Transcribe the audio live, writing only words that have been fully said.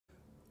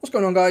What's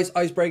going on, guys?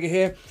 Icebreaker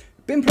here.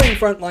 Been playing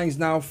Frontlines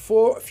now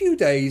for a few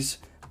days,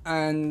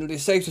 and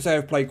it's safe to say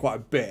I've played quite a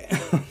bit.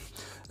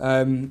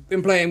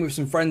 Been playing with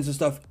some friends and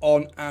stuff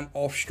on and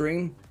off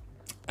stream,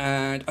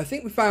 and I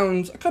think we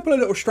found a couple of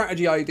little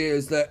strategy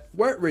ideas that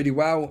work really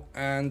well,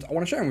 and I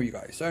want to share them with you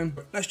guys. So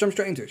let's jump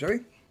straight into it, shall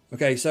we?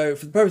 Okay, so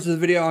for the purpose of the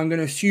video, I'm going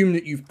to assume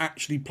that you've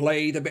actually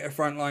played a bit of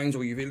Frontlines,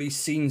 or you've at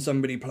least seen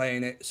somebody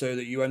playing it, so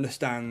that you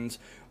understand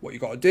what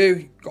you've got to do.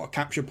 You've got to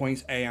capture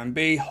points A and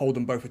B, hold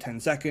them both for 10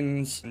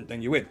 seconds, and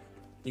then you win.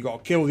 You've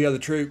got to kill the other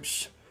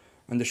troops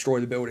and destroy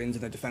the buildings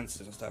and the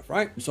defenses and stuff,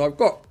 right? So I've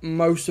got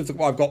most of the,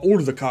 well, I've got all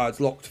of the cards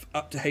locked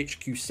up to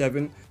HQ7.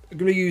 I'm going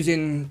to be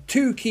using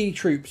two key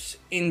troops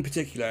in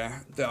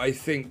particular that I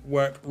think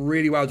work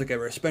really well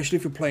together, especially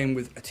if you're playing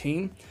with a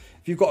team.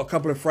 If you've got a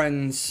couple of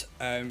friends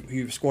who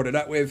you've squadded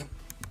up with,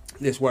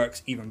 this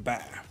works even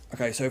better.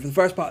 Okay, so for the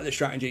first part of the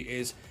strategy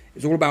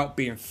it's all about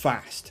being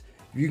fast.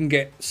 If you can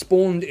get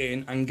spawned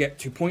in and get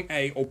to point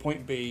A or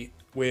point B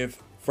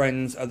with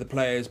friends, other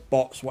players,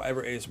 bots,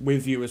 whatever it is,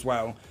 with you as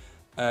well,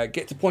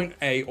 get to point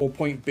A or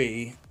point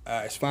B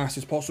as fast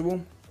as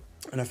possible.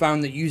 And I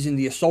found that using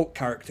the assault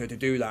character to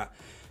do that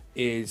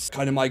is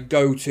kind of my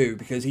go-to,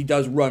 because he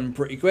does run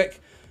pretty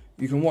quick.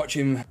 You can watch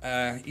him,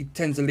 he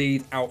tends to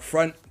lead out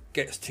front,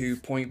 gets to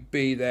point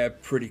B there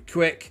pretty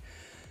quick,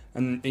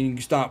 and you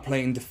can start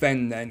playing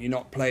defend then. You're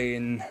not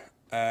playing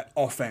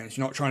offense,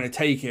 you're not trying to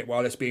take it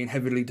while it's being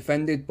heavily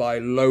defended by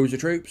loads of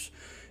troops.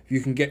 If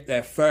you can get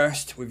there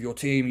first with your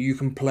team, you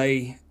can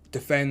play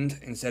defend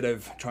instead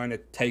of trying to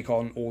take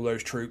on all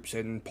those troops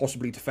and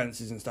possibly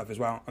defenses and stuff as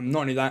well. And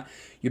not only that,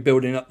 you're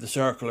building up the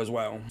circle as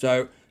well.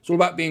 So it's all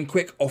about being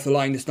quick off the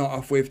line to start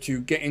off with, to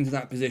get into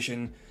that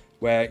position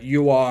where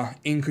you are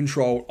in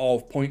control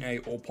of point A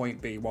or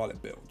point B while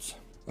it builds.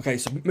 Okay,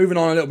 so moving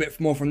on a little bit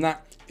more from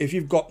that, if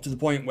you've got to the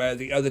point where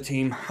the other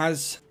team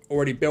has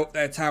already built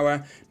their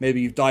tower,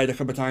 maybe you've died a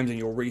couple of times and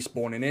you're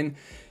respawning in,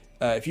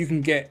 if you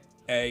can get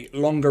a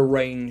longer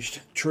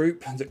ranged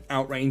troop that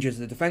outranges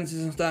the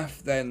defenses and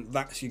stuff, then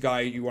that's your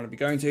guy you want to be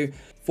going to.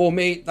 For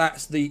me,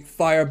 that's the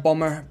fire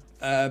bomber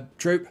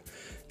troop.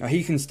 Now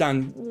he can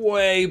stand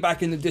way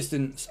back in the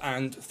distance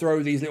and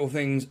throw these little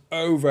things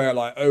over,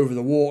 like over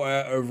the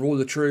water, over all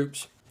the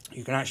troops.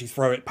 You can actually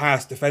throw it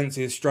past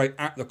defenses straight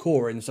at the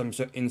core in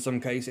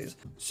some cases.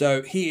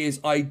 So he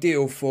is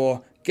ideal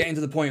for getting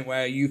to the point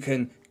where you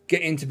can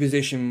get into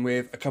position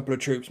with a couple of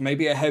troops,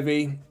 maybe a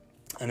heavy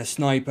and a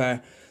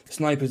sniper. The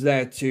sniper's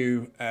there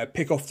to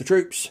pick off the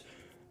troops,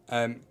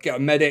 get a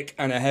medic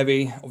and a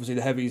heavy. Obviously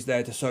the heavy's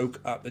there to soak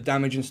up the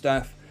damage and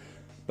stuff.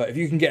 But if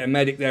you can get a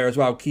medic there as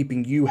well,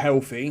 keeping you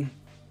healthy,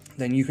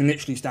 then you can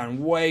literally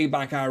stand way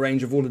back out of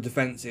range of all the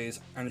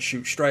defenses and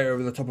shoot straight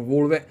over the top of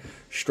all of it,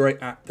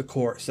 straight at the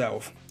core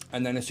itself.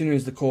 And then as soon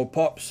as the core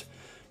pops,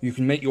 you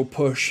can make your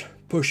push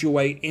your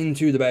way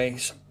into the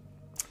base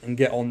and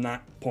get on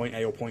that point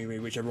A or point B,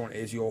 whichever one it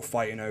is you're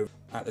fighting over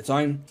at the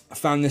time. I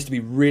found this to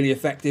be really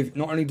effective.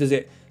 Not only does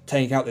it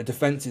take out the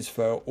defenses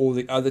for all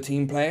the other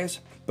team players,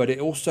 but it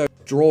also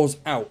draws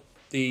out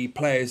the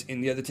players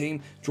in the other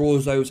team,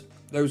 draws those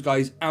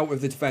guys out of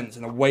the defense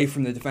and away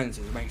from the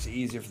defenses. It makes it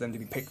easier for them to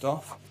be picked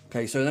off.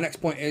 Okay, so the next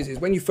point is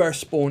when you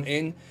first spawn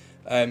in,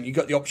 you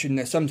got the option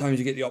there. Sometimes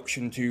you get the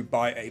option to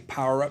buy a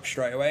power-up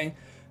straight away.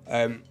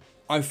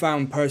 I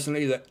found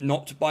personally that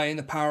not buying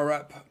the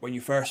power-up when you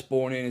first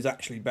spawn in is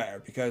actually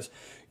better, because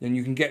then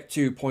you can get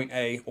to point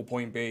A or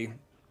point B,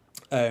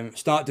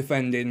 start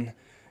defending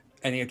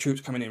any troops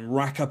coming in,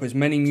 rack up as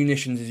many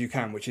munitions as you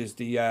can, which is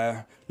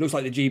the looks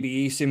like the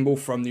GBE symbol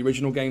from the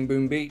original game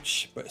Boom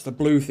Beach, but it's the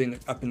blue thing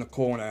up in the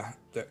corner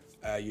that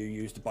you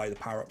use to buy the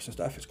power-ups and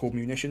stuff. It's called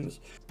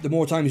munitions. The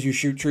more times you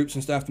shoot troops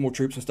and stuff, the more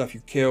troops and stuff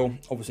you kill,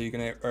 obviously you're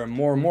going to earn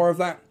more and more of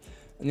that.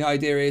 And the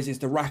idea is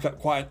to rack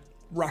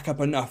up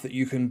enough that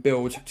you can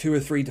build 2 or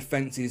 3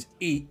 defenses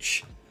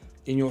each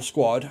in your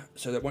squad,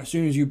 so that as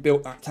soon as you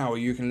built that tower,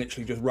 you can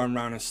literally just run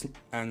around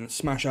and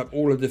smash up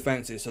all of the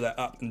defenses so they're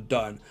up and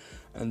done.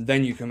 And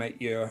then you can make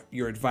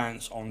your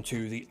advance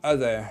onto the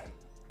other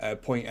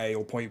point A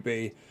or point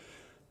B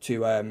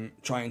to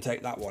try and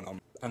take that one on.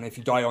 And if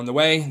you die on the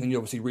way, then you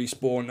obviously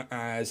respawn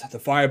as the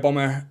fire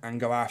bomber and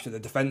go after the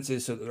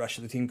defenses so that the rest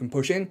of the team can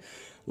push in,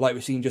 like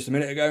we've seen just a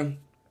minute ago.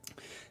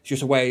 It's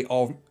just a way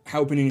of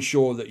helping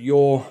ensure that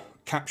your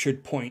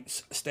captured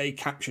points stay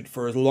captured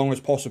for as long as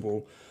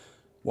possible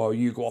while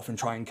you go off and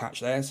try and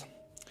catch theirs.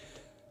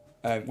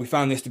 We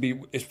found this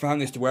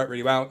to work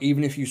really well,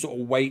 even if you sort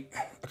of wait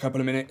a couple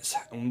of minutes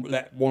and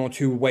let 1 or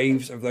 2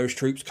 waves of those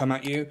troops come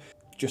at you,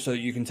 just so that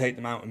you can take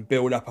them out and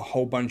build up a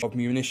whole bunch of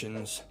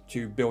munitions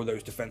to build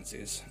those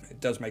defenses. It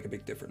does make a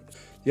big difference.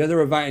 The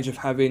other advantage of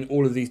having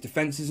all of these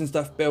defenses and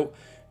stuff built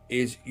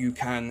is you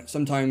can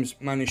sometimes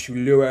manage to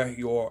lure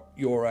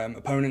your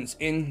opponents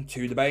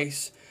into the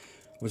base.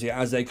 Obviously,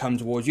 as they come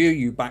towards you,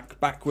 you back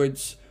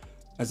backwards.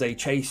 As they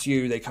chase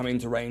you, they come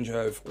into range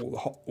of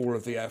all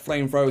of the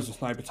flamethrowers and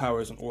sniper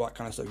towers and all that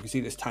kind of stuff. You can see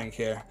this tank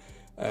here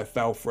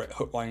fell for it,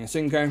 hook, line, and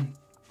sinker.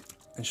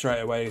 And straight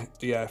away,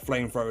 the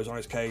flamethrowers on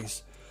its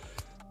case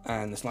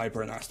and the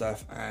sniper and that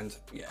stuff. And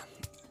yeah,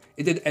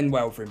 it did end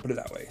well for him, put it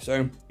that way.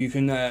 So you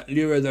can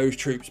lure those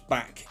troops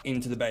back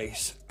into the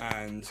base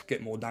and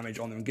get more damage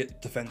on them,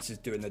 get defenses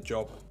doing their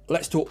job.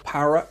 Let's talk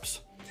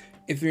power-ups.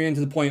 If you're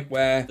into the point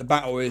where the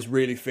battle is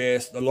really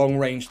fierce, the long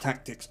range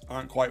tactics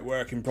aren't quite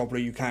working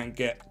properly, you can't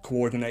get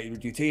coordinated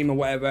with your team or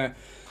whatever,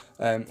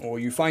 or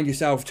you find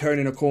yourself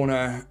turning a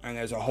corner and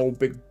there's a whole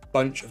big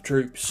bunch of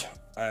troops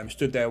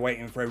stood there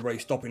waiting for everybody,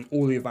 stopping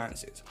all the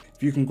advances.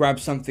 If you can grab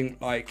something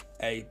like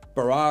a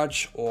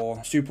barrage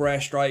or super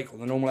airstrike or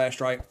the normal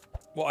airstrike,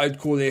 what I'd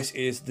call this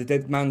is the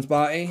dead man's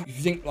party. If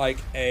you think like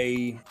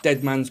a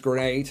dead man's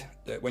grenade,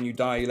 that when you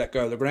die you let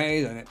go of the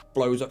grenade and it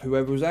blows up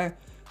whoever was there,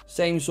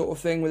 same sort of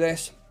thing with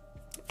this.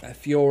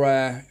 If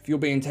you're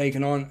being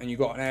taken on and you've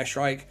got an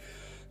airstrike,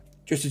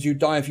 just as you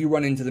die, if you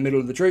run into the middle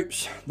of the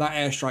troops, that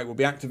airstrike will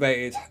be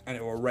activated and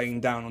it will rain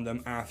down on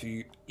them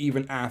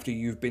even after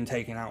you've been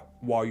taken out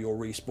while you're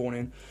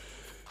respawning,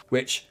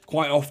 which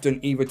quite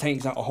often either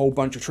takes out a whole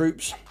bunch of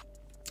troops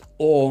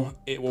or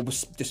it will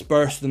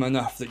disperse them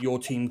enough that your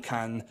team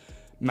can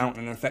mount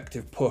an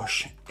effective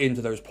push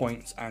into those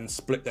points and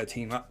split their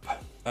team up.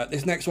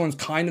 This next one's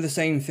kind of the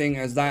same thing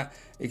as that,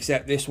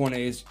 except this one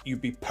is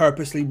you'd be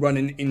purposely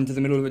running into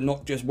the middle of it,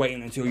 not just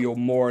waiting until you're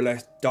more or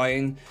less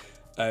dying.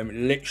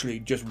 Literally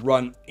just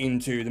run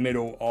into the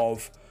middle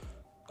of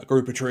a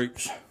group of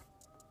troops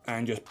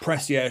and just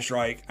press the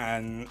airstrike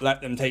and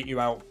let them take you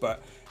out.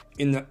 But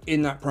in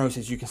that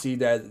process, you can see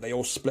there that they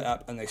all split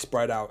up and they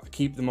spread out.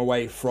 Keep them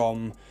away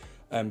from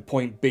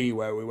point B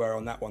where we were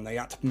on that one. They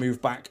had to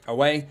move back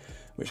away,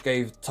 which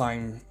gave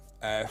time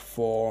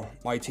for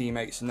my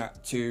teammates and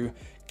that to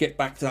get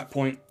back to that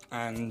point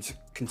and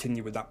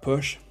continue with that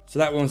push. So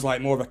that one's like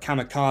more of a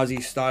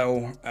kamikaze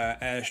style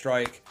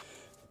airstrike.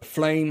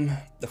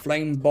 The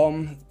flame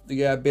bomb,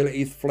 the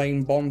ability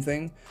flame bomb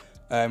thing,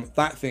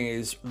 that thing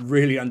is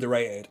really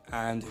underrated,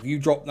 and if you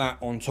drop that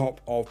on top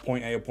of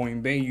point A or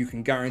point B, you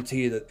can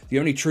guarantee that the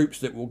only troops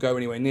that will go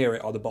anywhere near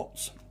it are the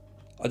bots.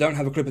 I don't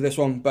have a clip of this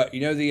one, but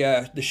you know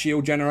the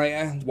shield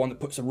generator, the one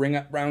that puts a ring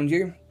up around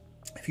you?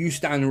 If you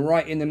stand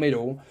right in the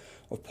middle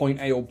of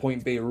point A or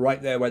point B,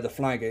 right there where the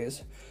flag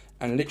is,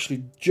 and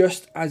literally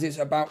just as it's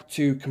about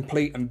to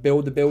complete and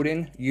build the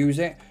building, use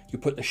it, you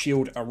put the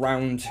shield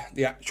around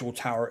the actual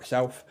tower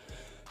itself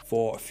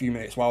for a few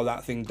minutes while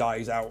that thing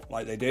dies out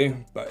like they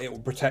do, but it will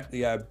protect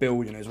the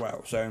building as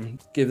well. So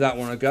give that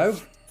one a go.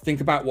 Think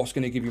about what's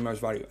going to give you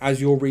most value.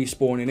 As you're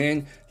respawning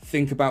in,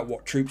 think about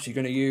what troops you're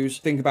going to use.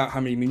 Think about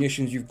how many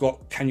munitions you've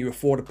got. Can you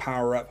afford a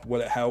power up?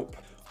 Will it help?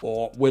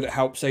 Or will it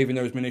help saving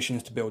those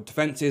munitions to build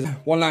defenses?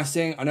 One last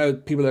thing, I know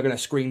people are going to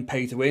scream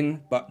pay to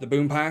win, but the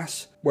boom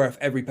pass, worth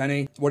every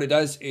penny. What it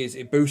does is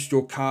it boosts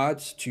your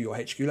cards to your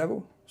HQ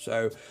level.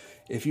 So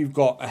if you've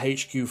got a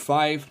HQ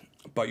 5,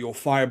 but your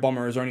fire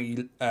bomber is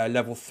only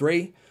level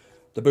 3,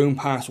 the boom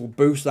pass will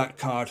boost that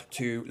card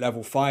to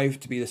level 5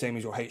 to be the same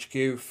as your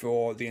HQ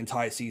for the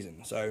entire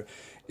season. So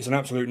it's an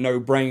absolute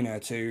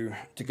no-brainer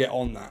to get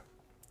on that.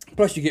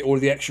 Plus you get all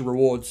of the extra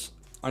rewards.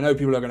 I know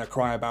people are going to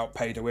cry about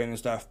pay to win and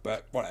stuff,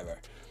 but whatever.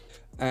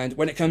 And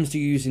when it comes to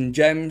using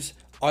gems,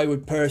 I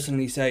would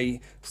personally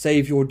say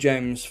save your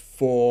gems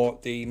for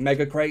the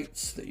mega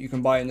crates that you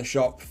can buy in the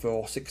shop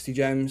for 60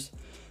 gems,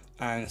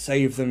 and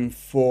save them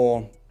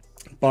for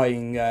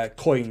buying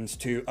coins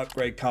to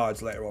upgrade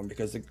cards later on,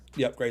 because the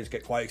upgrades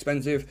get quite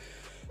expensive,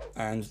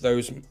 and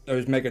those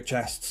mega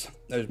chests,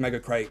 those mega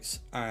crates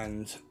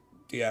and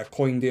the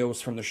coin deals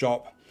from the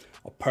shop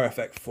are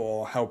perfect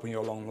for helping you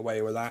along the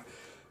way with that.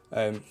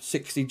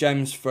 60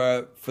 gems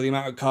for the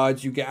amount of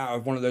cards you get out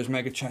of one of those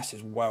mega chests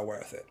is well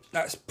worth it.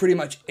 That's pretty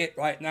much it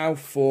right now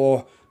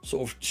for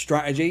sort of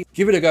strategy.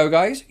 Give it a go,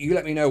 guys. You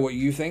let me know what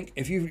you think.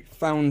 If you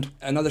found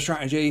another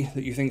strategy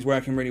that you think is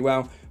working really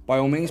well, by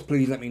all means,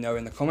 please let me know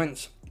in the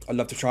comments. I'd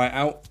love to try it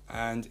out,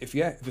 and if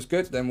it's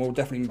good, then we'll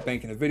definitely be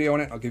making a video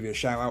on it. I'll give you a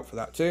shout out for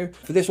that too.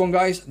 For this one,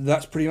 guys,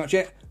 that's pretty much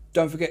it.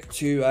 Don't forget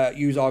to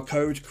use our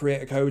code,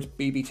 creator code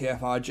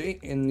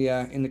BBTFRG in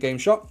the game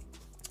shop.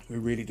 We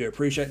really do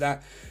appreciate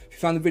that. If you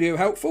found the video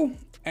helpful,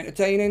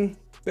 entertaining,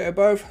 bit of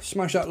both,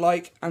 smash that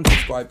like and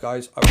subscribe,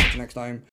 guys. I'll see you next time.